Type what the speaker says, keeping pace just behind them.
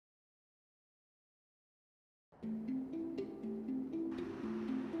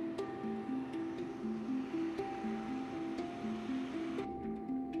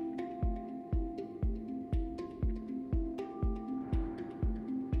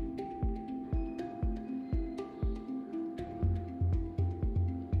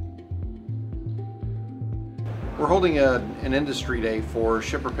We're holding an industry day for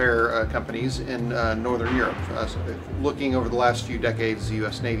ship repair companies in Northern Europe. Looking over the last few decades, the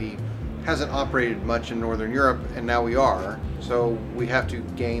U.S. Navy hasn't operated much in Northern Europe, and now we are. So we have to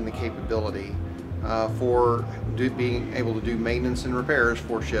gain the capability for being able to do maintenance and repairs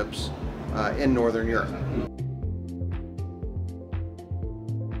for ships in Northern Europe.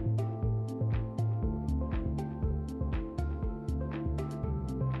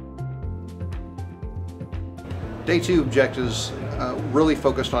 Day 2 objectives really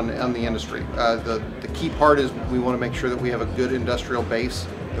focused on the industry. The key part is we want to make sure that we have a good industrial base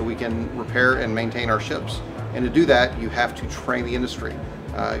that we can repair and maintain our ships. And to do that, you have to train the industry.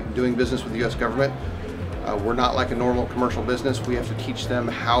 Doing business with the U.S. government, we're not like a normal commercial business. We have to teach them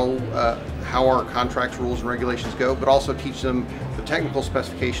how our contracts, rules, and regulations go, but also teach them the technical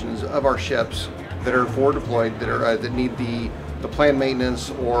specifications of our ships that are forward deployed, that need the planned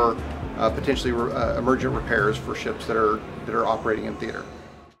maintenance or potentially emergent repairs for ships that are operating in theater.